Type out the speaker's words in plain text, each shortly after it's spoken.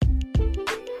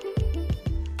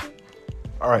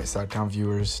All right, Sidetown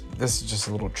viewers, this is just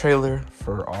a little trailer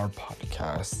for our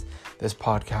podcast. This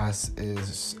podcast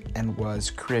is and was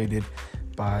created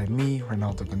by me,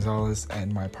 Ronaldo Gonzalez,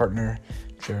 and my partner,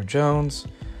 Jared Jones.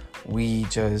 We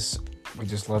just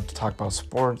love to talk about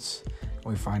sports.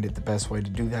 We find it the best way to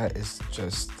do that is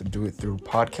just to do it through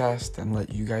podcast and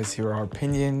let you guys hear our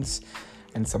opinions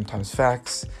and sometimes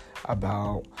facts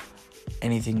about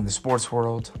anything in the sports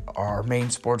world. Our main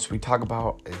sports we talk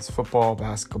about is football,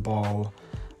 basketball,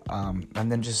 and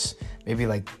then just maybe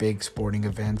like big sporting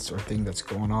events or thing that's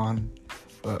going on.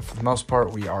 But for the most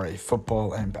part, we are a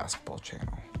football and basketball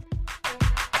channel.